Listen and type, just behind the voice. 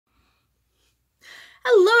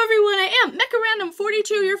Hello everyone, I am Mecha Random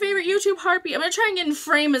 42, your favorite YouTube harpy. I'm gonna try and get in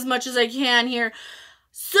frame as much as I can here.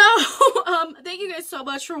 So, thank you guys so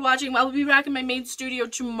much for watching. I'll be back in my main studio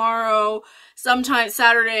tomorrow, sometime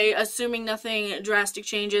Saturday, assuming nothing drastic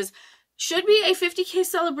changes. Should be a 50K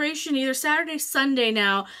celebration, either Saturday, Sunday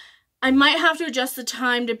now. I might have to adjust the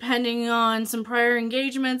time depending on some prior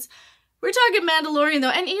engagements. We're talking Mandalorian though,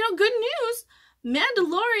 and good news!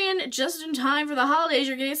 Mandalorian, just in time for the holidays,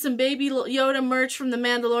 you're getting some Baby Yoda merch from the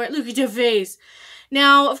Mandalorian. Look at your face.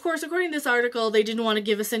 Now, of course, according to this article, they didn't want to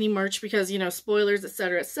give us any merch because, spoilers,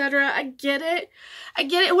 etc., etc. I get it.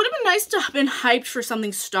 It would have been nice to have been hyped for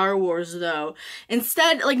something Star Wars, though.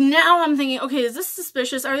 Instead, now I'm thinking, okay, is this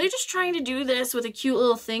suspicious? Are they just trying to do this with a cute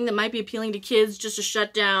little thing that might be appealing to kids just to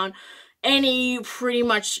shut down any pretty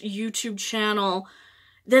much YouTube channel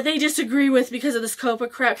that they disagree with because of this Copa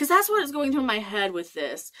crap? Because that's what is going through my head with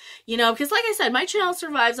this. Because like I said, my channel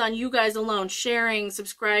survives on you guys alone, sharing,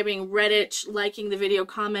 subscribing, Reddit, liking the video,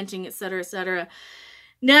 commenting, etc., etc.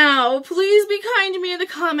 Now, please be kind to me in the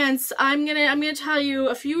comments. I'm gonna tell you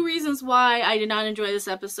a few reasons why I did not enjoy this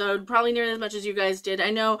episode, probably nearly as much as you guys did.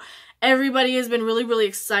 I know everybody has been really, really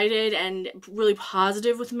excited and really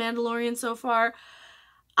positive with Mandalorian so far.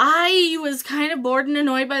 I was kind of bored and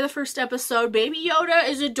annoyed by the first episode. Baby Yoda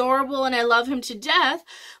is adorable and I love him to death.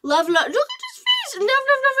 Look at his face! Love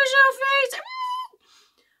his face!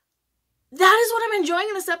 That is what I'm enjoying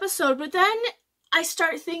in this episode, but then I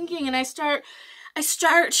start thinking and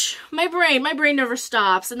my brain never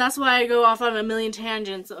stops, and that's why I go off on a million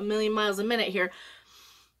tangents, a million miles a minute here.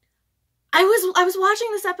 I was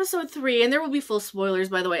watching this episode 3, and there will be full spoilers,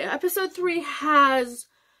 by the way. Episode 3 has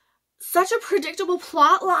such a predictable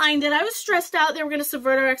plot line that I was stressed out they were going to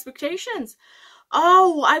subvert our expectations.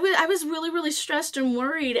 Oh, I was really, really stressed and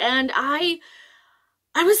worried, and I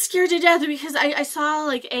was scared to death because I saw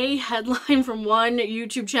a headline from one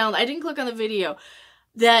YouTube channel. I didn't click on the video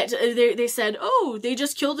that they said, oh, they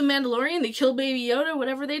just killed the Mandalorian, they killed Baby Yoda,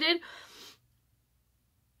 whatever they did.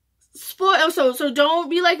 So don't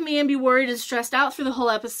be like me and be worried and stressed out through the whole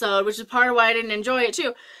episode, which is part of why I didn't enjoy it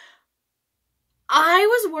too. I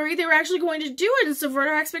was worried they were actually going to do it and subvert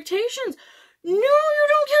our expectations. No, you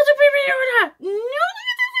don't kill the Baby Yoda. No, look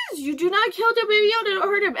at this. You do not kill the Baby Yoda to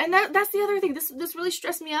hurt him. And that's the other thing. This really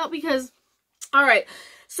stressed me out because, all right,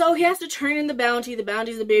 so he has to turn in the bounty. The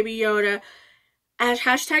bounty's the Baby Yoda.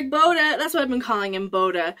 Hashtag Boda. That's what I've been calling him,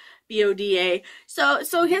 Boda. B-O-D-A. So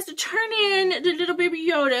he has to turn in the little Baby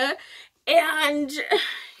Yoda, and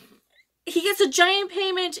he gets a giant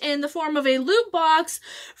payment in the form of a loot box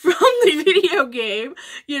from the video game.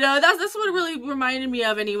 That's what it really reminded me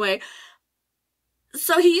of anyway.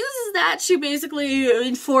 So he uses that to basically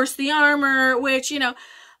enforce the armor, which,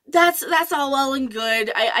 that's all well and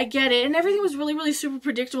good. I get it. And everything was really, really super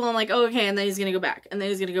predictable. I'm like, oh, okay, and then he's gonna go back, and then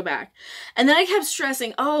he's gonna go back. And then I kept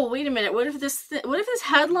stressing, oh, wait a minute, what if this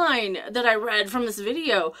headline that I read from this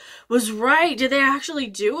video was right? Did they actually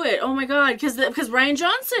do it? Oh my god, because Rian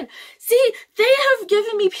Johnson. See, they have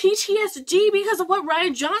given me PTSD because of what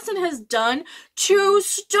Rian Johnson has done to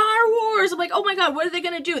Star Wars. I'm like, oh my god, what are they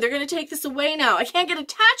gonna do? They're gonna take this away now. I can't get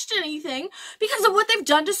attached to anything because of what they've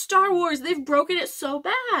done to Star Wars. They've broken it so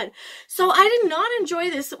bad. So I did not enjoy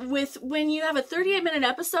this when you have a 38-minute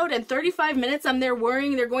episode and 35 minutes I'm there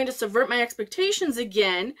worrying they're going to subvert my expectations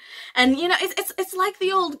again. And it's like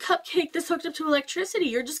the old cupcake that's hooked up to electricity.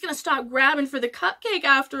 You're just going to stop grabbing for the cupcake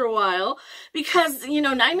after a while because, 9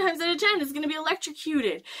 times out of 10 it's going to be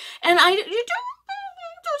electrocuted. And don't face,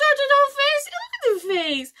 look at the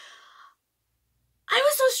face. I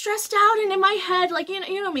was so stressed out, and in my head,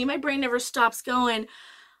 you know me, my brain never stops going,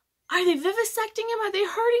 are they vivisecting him? Are they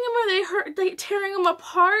hurting him? Are they tearing him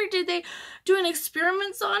apart? Did they doing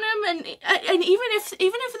experiments on him? And even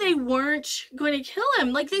if they weren't going to kill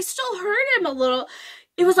him, they still hurt him a little.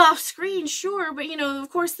 It was off screen, sure, but of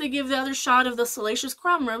course they give the other shot of the salacious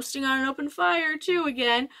crumb roasting on an open fire too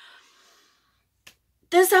again.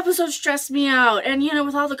 This episode stressed me out, and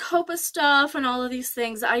with all the Copa stuff and all of these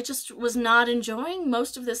things, I just was not enjoying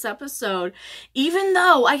most of this episode, even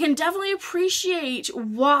though I can definitely appreciate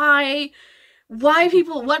what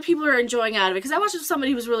people are enjoying out of it, because I watched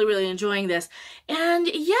somebody who was really, really enjoying this, and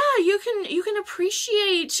yeah, you can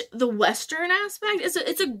appreciate the Western aspect.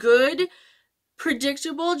 It's a good,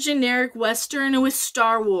 predictable, generic Western with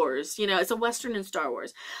Star Wars. It's a Western in Star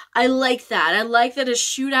Wars. I like that. I like that it's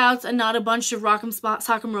shootouts and not a bunch of rock'em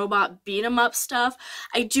sock'em robot beat 'em up stuff.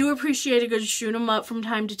 I do appreciate a good shoot 'em up from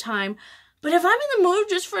time to time. But if I'm in the mood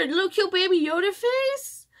just for a little cute Baby Yoda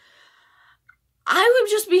face, I would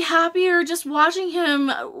just be happier just watching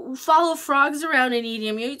him follow frogs around and eat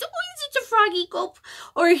him. He's such a froggy, gulp.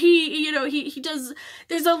 Or he does,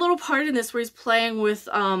 there's a little part in this where he's playing with,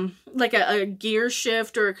 like a gear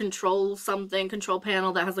shift or a control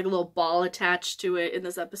panel that has like a little ball attached to it in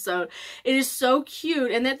this episode. It is so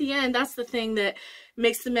cute. And at the end, that's the thing that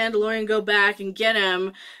makes the Mandalorian go back and get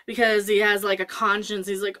him, because he has like a conscience.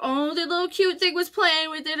 He's like, oh, the little cute thing was playing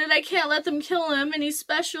with it and I can't let them kill him, and he's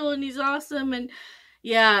special and he's awesome. And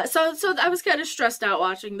yeah, so I was kind of stressed out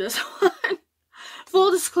watching this one.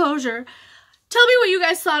 Full disclosure. Tell me what you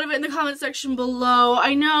guys thought of it in the comment section below.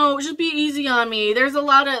 I know, just be easy on me. There's a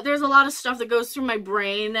lot of stuff that goes through my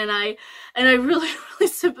brain, and I really, really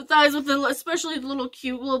sympathize with especially the little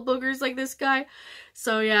cute little boogers like this guy.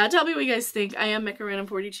 So yeah, tell me what you guys think. I am Mecha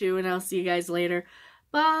 42, and I'll see you guys later.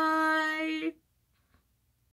 Bye!